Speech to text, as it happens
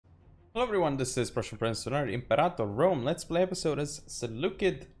Hello everyone, this is ThePrussianPrince, another Imperator Rome Let's Play episode as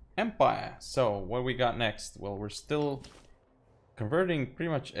Seleucid Empire. So, what we got next? Well, we're still converting pretty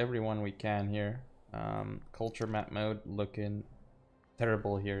much everyone we can here. Culture map mode looking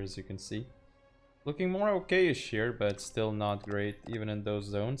terrible here, as you can see. Looking more okay-ish here, but still not great, even in those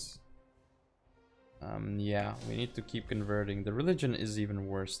zones. Yeah, we need to keep converting. The religion is even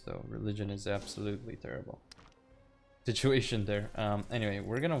worse, though. Religion is absolutely terrible situation there. Anyway,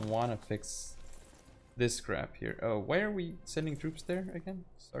 we're gonna want to fix this crap here. Oh, why are we sending troops there again?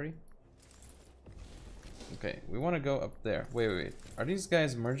 Sorry. Okay, we want to go up there. Wait. Are these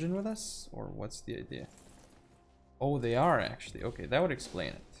guys merging with us? Or what's the idea? Oh, they are actually. Okay, that would explain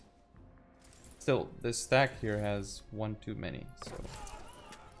it. Still, this stack here has one too many, so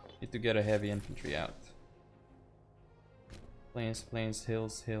need to get a heavy infantry out. Plains,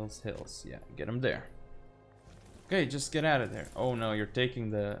 hills. Yeah, get them there. Okay, just get out of there. Oh no, you're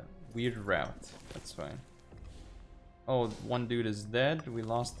taking the weird route. That's fine. Oh, one dude is dead. We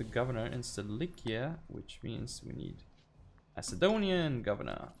lost the governor in Seleucia, which means we need Macedonian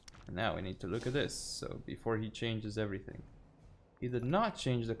governor. And now we need to look at this. So before he changes everything. He did not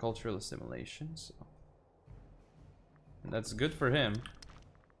change the cultural assimilation, so. And that's good for him.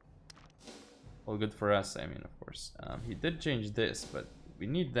 Well, good for us, I mean, of course. He did change this, but we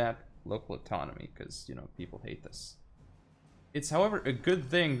need that local autonomy, because, you know, people hate us. It's, however, a good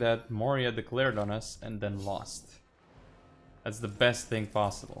thing that Maurya declared on us and then lost. That's the best thing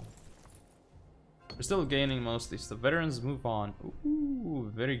possible. We're still gaining mostly, so veterans move on.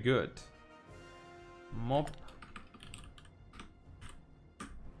 Ooh, very good. Mop.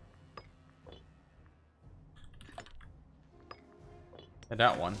 And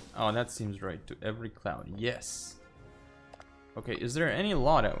that one. Oh, that seems right. To every cloud. Yes. Okay, is there any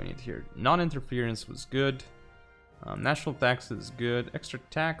law that we need here? Non-interference was good. National tax is good. Extra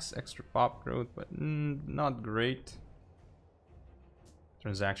tax, extra pop growth, but not great.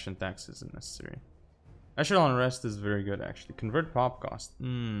 Transaction tax isn't necessary. National unrest is very good, actually. Convert pop cost.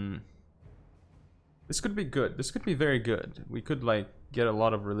 This could be good. This could be very good. We could, like, get a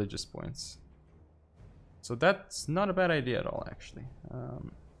lot of religious points. So that's not a bad idea at all, actually.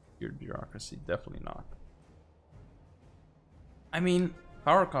 Weird bureaucracy, definitely not. I mean,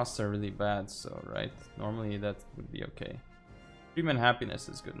 power costs are really bad, so, right? Normally that would be okay. Freeman happiness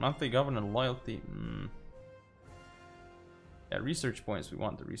is good. Monthly governor loyalty. Yeah, research points. We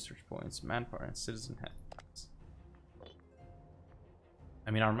want the research points. Manpower and citizen happiness.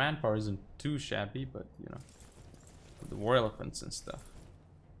 I mean, our manpower isn't too shabby, but, you know, the war elephants and stuff.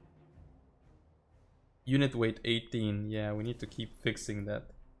 Unit weight 18. Yeah, we need to keep fixing that.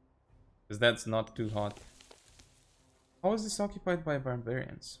 Because that's not too hot. How is this occupied by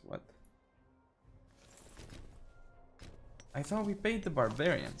barbarians? What? I thought we paid the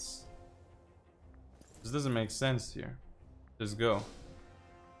barbarians. This doesn't make sense here. Just go.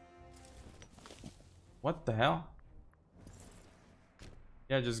 What the hell?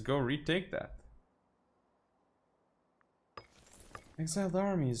 Yeah, just go retake that. Exiled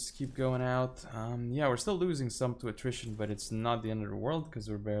armies keep going out. Yeah, we're still losing some to attrition, but it's not the end of the world because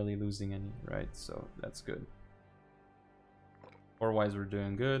we're barely losing any, right? So that's good. War-wise, we're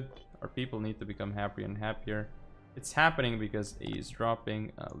doing good. Our people need to become happier and happier. It's happening because A is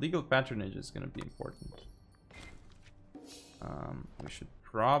dropping. Legal patronage is going to be important. We should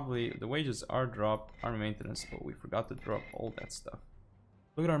probably... The wages are dropped. Army maintenance, but we forgot to drop all that stuff.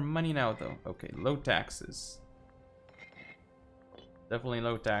 Look at our money now, though. Okay, low taxes. Definitely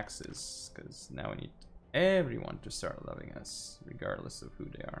low taxes, because now we need everyone to start loving us, regardless of who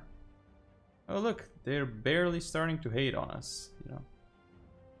they are. Oh look, they're barely starting to hate on us, you know.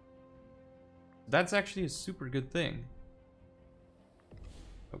 That's actually a super good thing.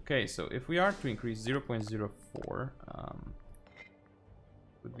 Okay, so if we are to increase 0.04,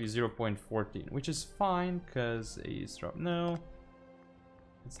 would be 0.14, which is fine, because A is dropped. No,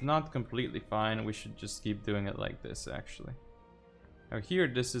 it's not completely fine. We should just keep doing it like this, actually. Now here,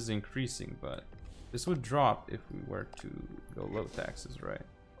 this is increasing, but this would drop if we were to go low taxes, right?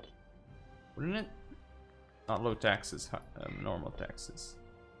 Wouldn't it? Not low taxes, normal taxes.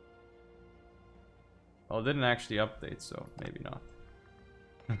 Well, it didn't actually update, so maybe not.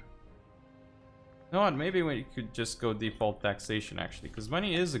 You know what? Maybe we could just go default taxation, actually, because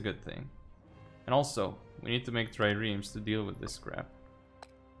money is a good thing. And also, we need to make triremes to deal with this crap.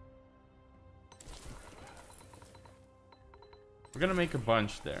 We're gonna make a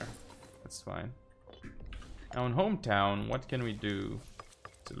bunch there. That's fine. Now in hometown, what can we do?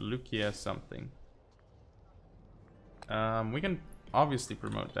 Seleucia something. We can obviously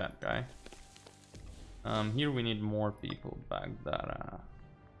promote that guy. Here we need more people. Baghdara.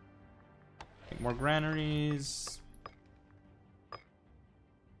 more granaries.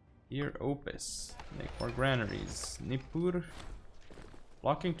 Here, Opus. Make more granaries. Nippur.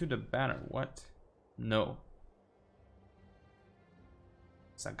 Blocking to the banner. What? No.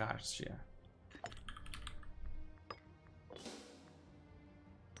 Zagarcia.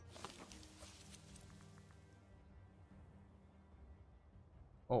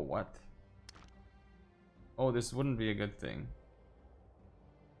 Oh, what? Oh, this wouldn't be a good thing.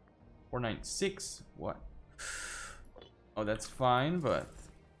 496. What? Oh, that's fine, but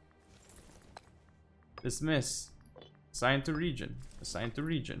dismiss. Assign to region. Assign to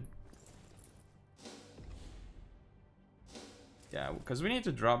region. Yeah, because we need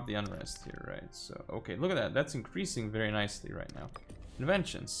to drop the unrest here, right? So, okay, look at that. That's increasing very nicely right now.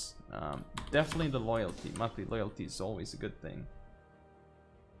 Inventions. Definitely the loyalty. Monthly loyalty is always a good thing.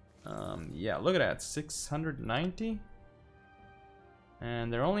 Yeah, look at that. 690.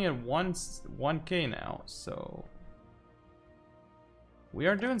 And they're only at 1k now, so we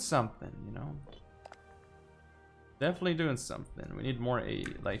are doing something, you know. Definitely doing something. We need more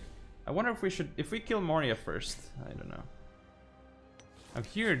aid. Like, I wonder if we should, if we kill Maurya first. I don't know. Now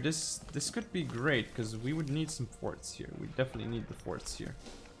here, this could be great because we would need some forts here. We definitely need the forts here.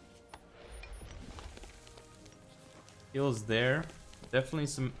 Hills there. Definitely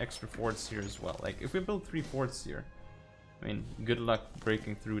some extra forts here as well. Like, if we build 3 forts here, I mean, good luck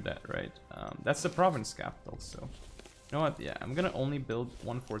breaking through that, right? That's the province capital, so you know what? Yeah, I'm gonna only build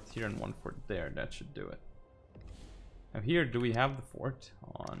 1 fort here and 1 fort there. That should do it. Now here, do we have the fort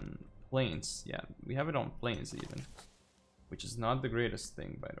on plains? Yeah, we have it on plains even, which is not the greatest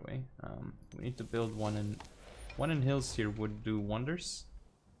thing, by the way. We need to build one in hills here would do wonders.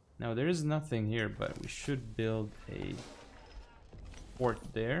 Now there is nothing here, but we should build a fort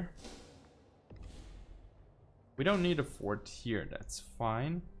there. We don't need a fort here, that's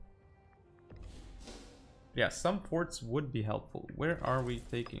fine. Yeah, some forts would be helpful. Where are we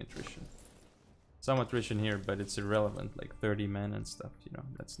taking attrition? Some attrition here, but it's irrelevant, like 30 men and stuff, you know,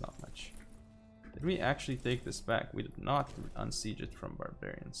 that's not much. Did we actually take this back? We did not unsiege it from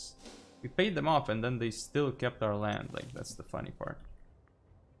barbarians. We paid them off and then they still kept our land, like that's the funny part.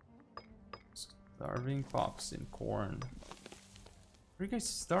 Starving pops in corn. Are you guys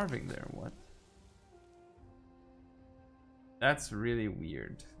starving there? What? That's really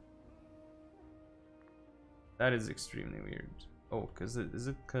weird. That is extremely weird. Oh, is it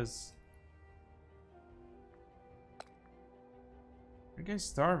because are you guys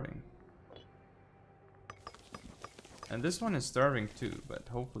starving? And this one is starving too, but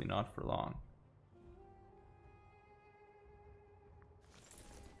hopefully not for long.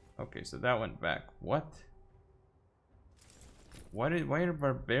 Okay, so that went back. What? Why are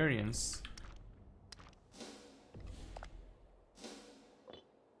barbarians?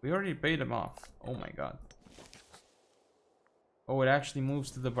 We already paid them off. Oh my god. Oh, it actually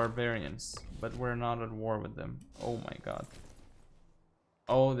moves to the barbarians, but we're not at war with them. Oh my god.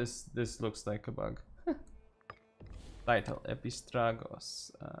 Oh, this looks like a bug. Title,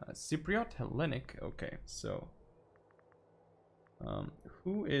 Epistragos. Cypriot Hellenic. Okay, so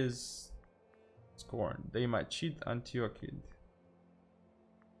who is Scorn? They might cheat Antiochid.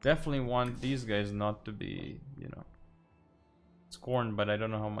 Definitely want these guys not to be, you know, Scorn, but I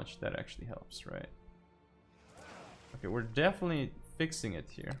don't know how much that actually helps, right? Okay, we're definitely fixing it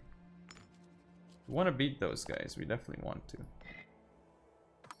here. We want to beat those guys. We definitely want to.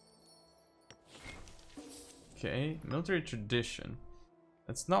 Okay, military tradition.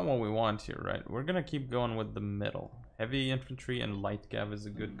 That's not what we want here, right? We're gonna keep going with the middle. Heavy infantry and light cav is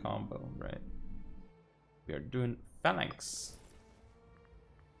a good combo, right? We are doing phalanx.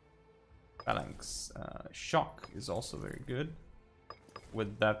 Phalanx. Shock is also very good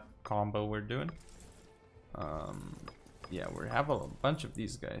with that combo we're doing. Yeah, we have a bunch of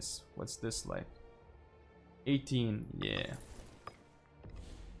these guys. What's this like? 18, yeah.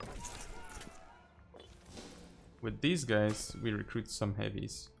 With these guys, we recruit some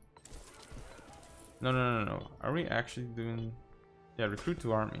heavies. No. Are we actually doing... Yeah, recruit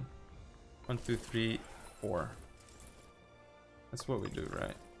to army. 1, 2, 3, 4. That's what we do,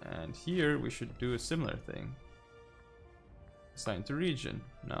 right? And here, we should do a similar thing. Assign to region.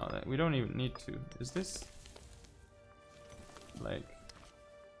 No, we don't even need to. Is this... like...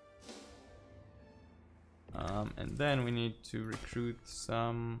 and then we need to recruit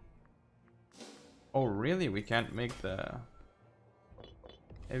some... Oh, really? We can't make the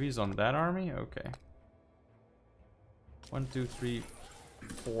heavies on that army? Okay. 1, 2, 3,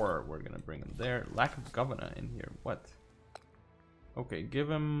 4. We're gonna bring them there. Lack of governor in here. What? Okay, give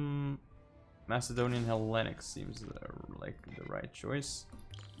him Macedonian Hellenic. Seems like the right choice.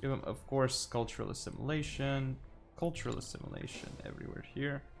 Give them, of course, cultural assimilation. Cultural assimilation everywhere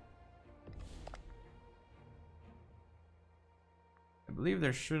here. I believe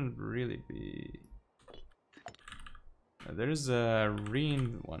there shouldn't really be... There's a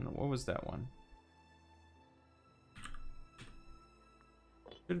Reen one. What was that one?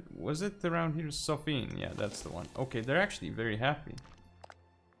 Was it around here? Sophine. Yeah, that's the one. Okay, they're actually very happy.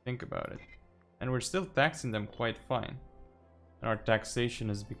 Think about it. And we're still taxing them quite fine. And our taxation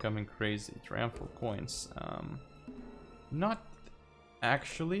is becoming crazy. Triumphal coins. Not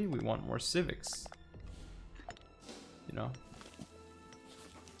actually. We want more civics. You know.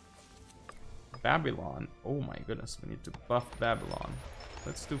 Babylon. Oh my goodness, we need to buff Babylon.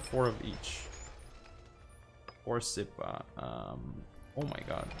 Let's do 4 of each. Or Sippa. Oh my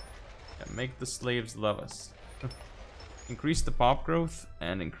god. Yeah, make the slaves love us. Increase the pop growth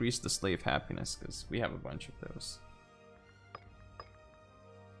and increase the slave happiness, because we have a bunch of those.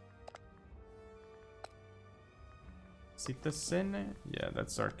 Citasene? Yeah,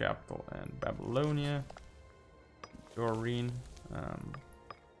 that's our capital. And Babylonia. Doreen.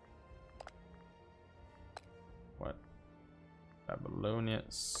 What? Babylonia.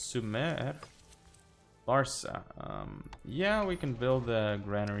 Sumer. Larsa. Yeah, we can build a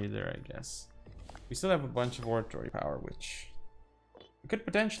granary there, I guess. We still have a bunch of oratory power, which we could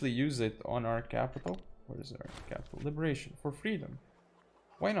potentially use it on our capital. Where is our capital? Liberation. For freedom.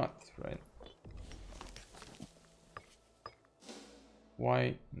 Why not, right?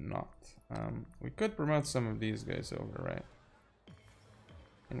 Why not? We could promote some of these guys over, right?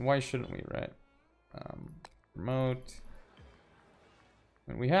 And why shouldn't we, right? Promote.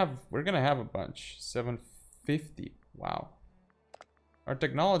 And we're gonna have a bunch. 750. Wow. Our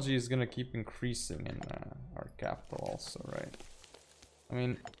technology is gonna keep increasing in our capital also, right? I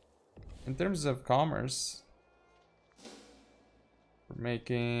mean, in terms of commerce, we're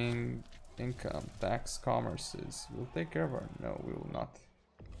making income, tax, commerces. We'll take care of our... No, we will not.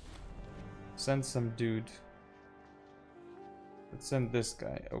 Send some dude. Let's send this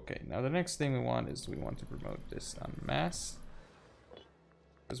guy. Okay, now the next thing we want is we want to promote this en masse.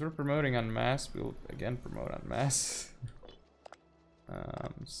 Because we're promoting en masse, we'll again promote en masse.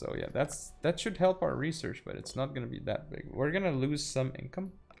 So yeah, that should help our research, but it's not going to be that big. We're going to lose some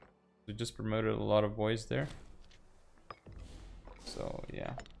income. We just promoted a lot of boys there. So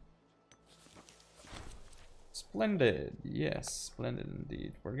yeah. Splendid. Yes, splendid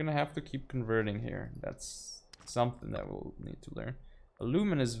indeed. We're going to have to keep converting here. That's something that we'll need to learn.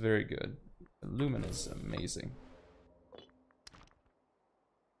 Illumin is very good. Illumin is amazing.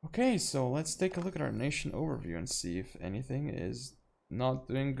 Okay, so let's take a look at our nation overview and see if anything is not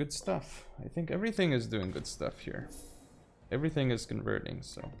doing good stuff. I think everything is doing good stuff here. Everything is converting,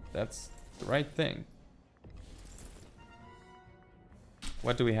 so that's the right thing.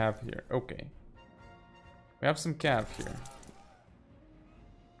 What do we have here? Okay. We have some cav here.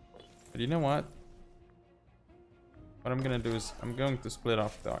 But you know what? What I'm gonna do is I'm going to split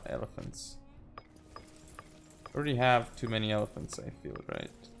off the elephants. I already have too many elephants, I feel, right?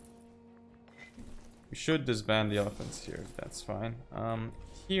 We should disband the elephants here, that's fine.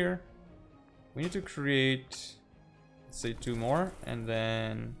 Here, we need to create, let's say 2 more, and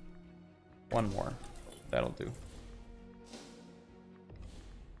then 1 more. That'll do.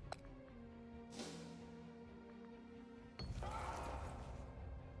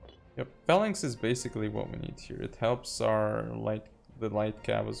 Yep, phalanx is basically what we need here. It helps our the light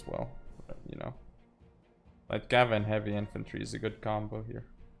cav as well, you know. Light cav and heavy infantry is a good combo here.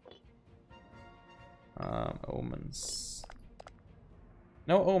 Omens.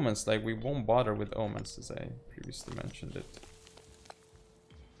 No omens, like we won't bother with omens as I previously mentioned it.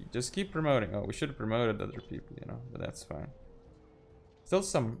 You just keep promoting. Oh, we should have promoted other people, you know, but that's fine. Still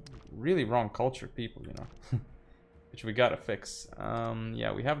some really wrong culture people, you know, which we gotta fix.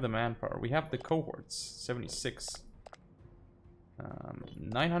 Yeah, we have the manpower. We have the cohorts, 76.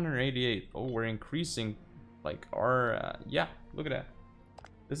 988. Oh, we're increasing like our, yeah, look at that.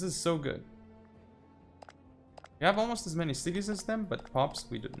 This is so good. We have almost as many cities as them, but pops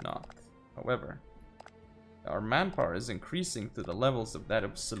we do not. However, our manpower is increasing to the levels of that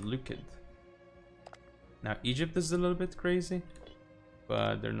of Seleucid. Now, Egypt is a little bit crazy,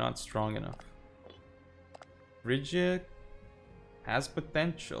 but they're not strong enough. Phrygia has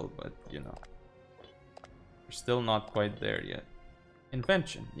potential, but you know, we're still not quite there yet.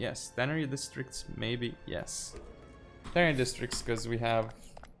 Invention, yes. Tannery districts, maybe, yes. Tannery districts, because we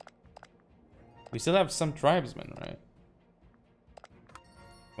still have some tribesmen, right?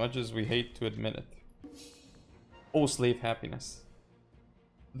 Much as we hate to admit it. Oh, slave happiness.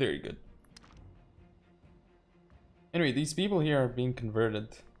 Very good. Anyway, these people here are being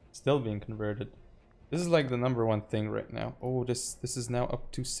converted Still being converted. This is like the #1 thing right now. Oh, this is now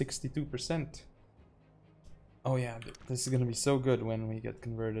up to 62%. Oh yeah, this is gonna be so good when we get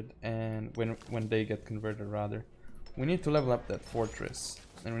converted, and when they get converted rather. We need to level up that fortress,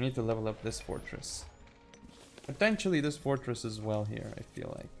 and we need to level up this fortress. Potentially this fortress as well here, I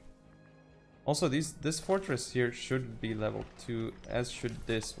feel like. Also, this fortress here should be level 2, as should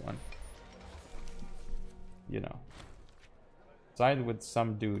this one. You know. Side with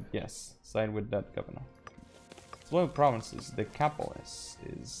some dude, yes. Side with that governor. Disloyal provinces, the capital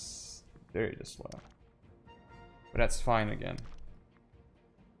is very disloyal. But that's fine again.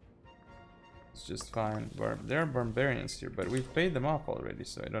 It's just fine. There are barbarians here, but we've paid them off already,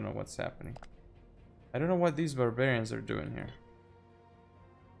 so I don't know what's happening. I don't know what these barbarians are doing here.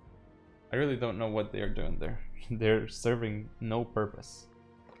 I really don't know what they are doing there. They're serving no purpose.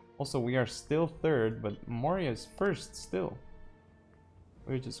 Also, we are still 3rd, but Maurya is 1st still.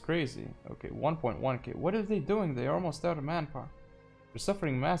 Which is crazy. Okay, 1.1k. What are they doing? They're almost out of manpower. They're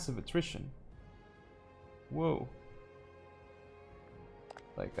suffering massive attrition. Whoa.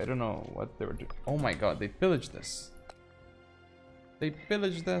 Like, I don't know what they were doing. Oh my god, they pillaged us. They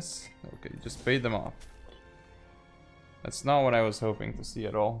pillaged us. Okay, just paid them off. That's not what I was hoping to see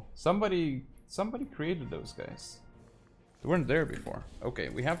at all. Somebody created those guys. They weren't there before. Okay,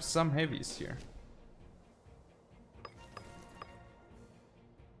 we have some heavies here.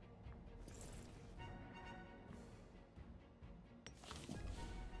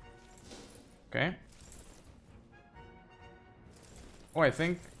 Okay. Oh, I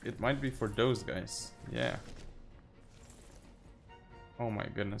think it might be for those guys. Yeah. Oh my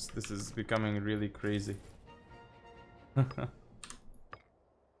goodness, this is becoming really crazy.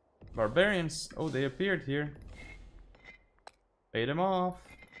 Barbarians. Oh, they appeared here. Pay them off.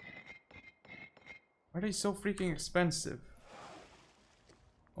 Why are they so freaking expensive?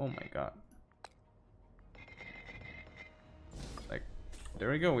 Oh my god. Like,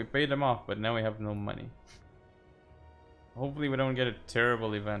 there we go. We paid them off, but now we have no money. Hopefully we don't get a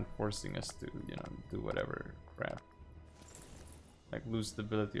terrible event forcing us to, you know, do whatever crap. Like lose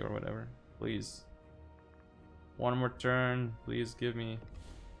stability or whatever. Please. One more turn. Please give me,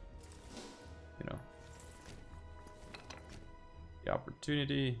 you know, the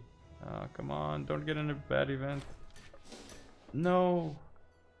opportunity. Come on, don't get in a bad event. No.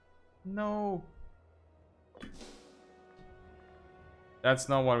 No. That's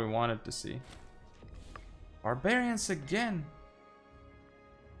not what we wanted to see. Barbarians again.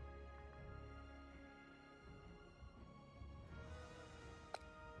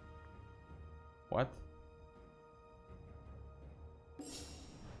 What?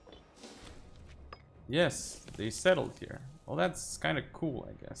 Yes, they settled here. Well, that's kind of cool,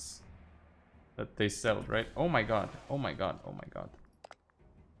 I guess. That they settled, right? Oh my god. Oh my god. Oh my god.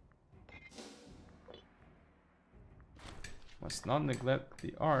 Must not neglect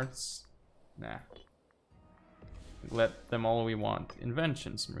the arts. Nah. Neglect them all we want.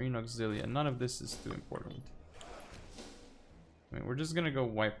 Inventions, marine auxilia. None of this is too important. I mean, we're just gonna go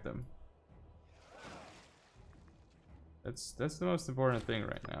wipe them. That's the most important thing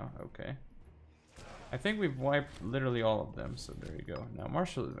right now. Okay. I think we've wiped literally all of them, so there you go. Now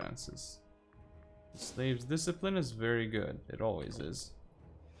martial advances. Slaves discipline is very good. It always is.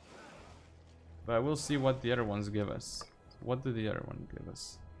 But we'll see what the other ones give us. What do the other ones give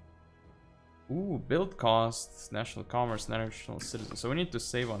us? Ooh, build costs, national commerce, national citizens. So we need to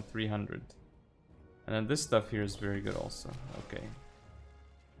save on 300. And then this stuff here is very good also. Okay.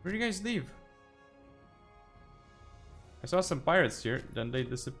 Where do you guys leave? I saw some pirates here, then they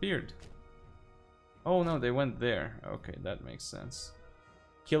disappeared. Oh no, they went there. Okay, that makes sense.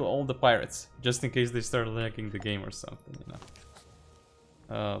 Kill all the pirates, just in case they start lagging the game or something, you know.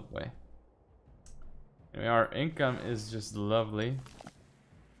 Oh boy. Anyway, our income is just lovely.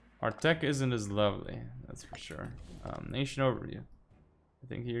 Our tech isn't as lovely, that's for sure. Nation overview. I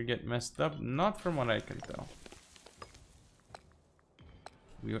think here get messed up, not from what I can tell.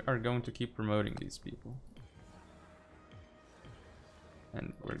 We are going to keep promoting these people.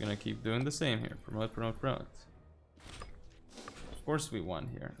 And we're gonna keep doing the same here. Promote, promote, promote. Of course we won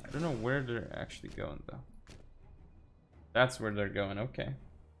here. I don't know where they're actually going though. That's where they're going, okay.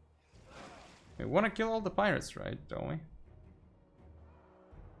 We want to kill all the pirates, right? Don't we?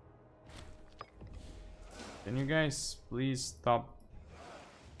 Can you guys please stop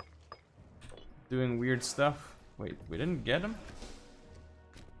doing weird stuff? Wait, we didn't get them?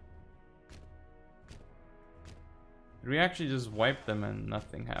 Did we actually just wipe them and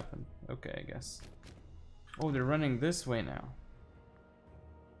nothing happened? Okay, I guess. Oh, they're running this way now.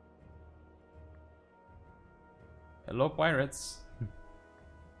 Hello, pirates.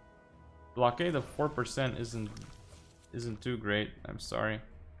 Blockade of 4% isn't too great. I'm sorry.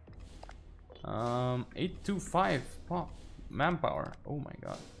 825 manpower. Oh my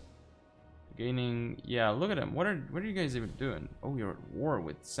god. Gaining, yeah, look at them. What are you guys even doing? Oh, you're at war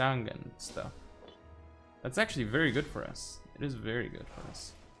with Sang and stuff. That's actually very good for us. It is very good for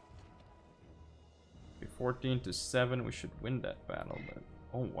us. Okay, 14-7, we should win that battle, but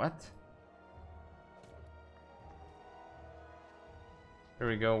oh, what? Here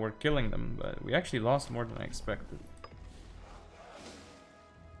we go, we're killing them, but we actually lost more than I expected.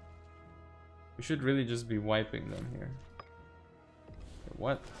 We should really just be wiping them here. Okay,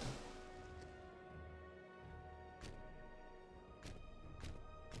 what?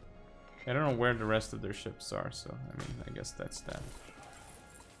 I don't know where the rest of their ships are, so I mean, I guess that's that.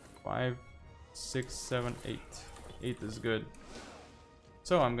 5, 6, 7, 8. 8 is good.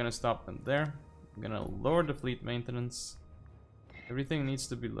 So I'm gonna stop them there. I'm gonna lower the fleet maintenance. Everything needs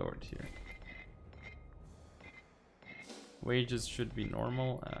to be lowered here. Wages should be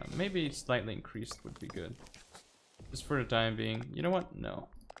normal. Maybe slightly increased would be good. Just for the time being. You know what? No,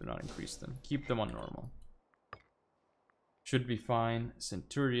 do not increase them. Keep them on normal. Should be fine.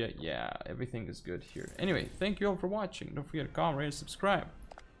 Centuria, yeah, everything is good here. Anyway, thank you all for watching. Don't forget to comment, rate, and subscribe.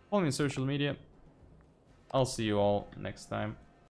 Follow me on social media. I'll see you all next time.